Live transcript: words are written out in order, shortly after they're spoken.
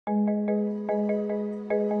I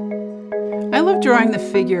love drawing the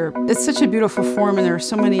figure. It's such a beautiful form, and there are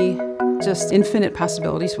so many just infinite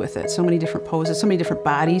possibilities with it. So many different poses, so many different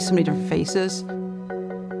bodies, so many different faces.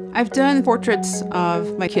 I've done portraits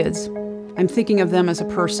of my kids. I'm thinking of them as a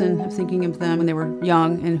person. I'm thinking of them when they were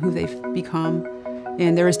young and who they've become.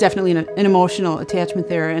 And there is definitely an emotional attachment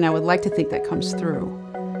there, and I would like to think that comes through.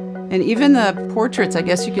 And even the portraits, I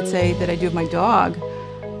guess you could say, that I do of my dog,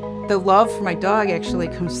 the love for my dog actually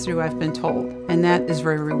comes through, I've been told, and that is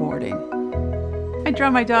very rewarding. I draw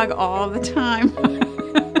my dog all the time.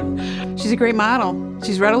 She's a great model.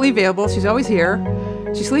 She's readily available. She's always here.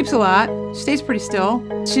 She sleeps a lot. She stays pretty still.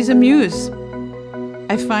 She's a muse.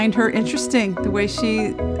 I find her interesting, the way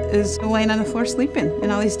she is laying on the floor sleeping in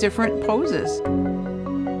all these different poses.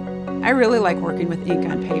 I really like working with ink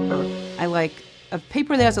on paper. I like a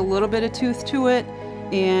paper that has a little bit of tooth to it,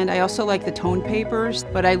 and I also like the toned papers,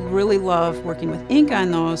 but I really love working with ink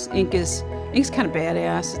on those. Ink's kind of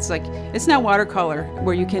badass. It's not watercolor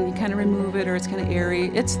where you can kind of remove it or it's kind of airy.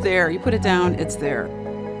 It's there. You put it down, it's there.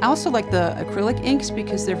 I also like the acrylic inks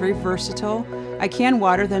because they're very versatile. I can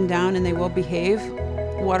water them down and they will behave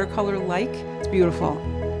watercolor-like. It's beautiful.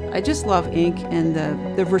 I just love ink and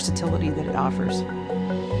the versatility that it offers.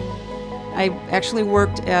 I actually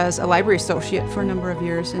worked as a library associate for a number of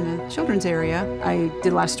years in a children's area. I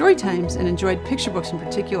did a lot of story times and enjoyed picture books in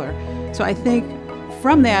particular. So I think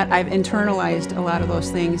from that I've internalized a lot of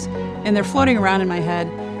those things, and they're floating around in my head,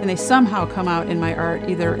 and they somehow come out in my art,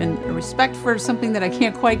 either in a respect for something that I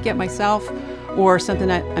can't quite get myself or something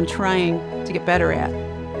that I'm trying to get better at.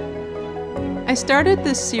 I started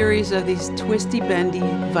this series of these twisty, bendy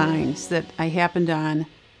vines that I happened on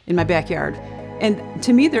in my backyard. And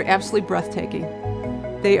to me, they're absolutely breathtaking.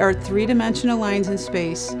 They are three-dimensional lines in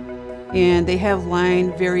space, and they have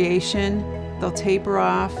line variation. They'll taper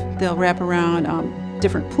off, they'll wrap around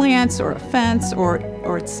different plants or a fence or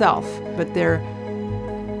itself. But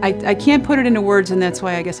I can't put it into words, and that's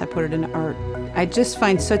why I guess I put it into art. I just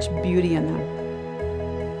find such beauty in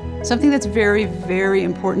them. Something that's very, very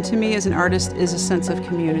important to me as an artist is a sense of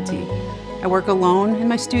community. I work alone in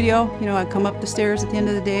my studio. You know, I come up the stairs at the end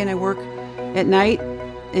of the day and I work at night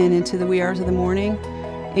and into the wee hours of the morning.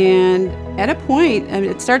 And at a point, I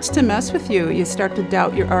mean, it starts to mess with you. You start to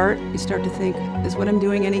doubt your art. You start to think, is what I'm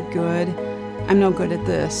doing any good? I'm no good at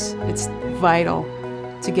this. It's vital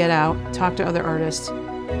to get out, talk to other artists.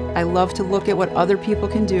 I love to look at what other people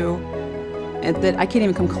can do, and that I can't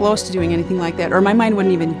even come close to doing anything like that, or my mind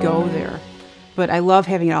wouldn't even go there. But I love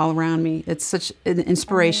having it all around me. It's such an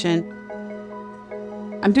inspiration.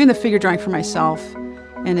 I'm doing the figure drawing for myself,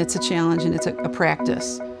 and it's a challenge and it's a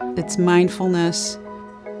practice. It's mindfulness.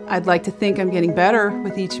 I'd like to think I'm getting better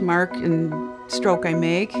with each mark and stroke I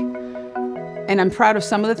make. And I'm proud of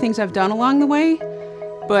some of the things I've done along the way,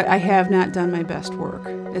 but I have not done my best work.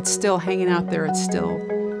 It's still hanging out there. It's still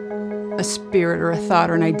a spirit or a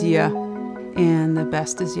thought or an idea, and the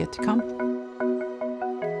best is yet to come.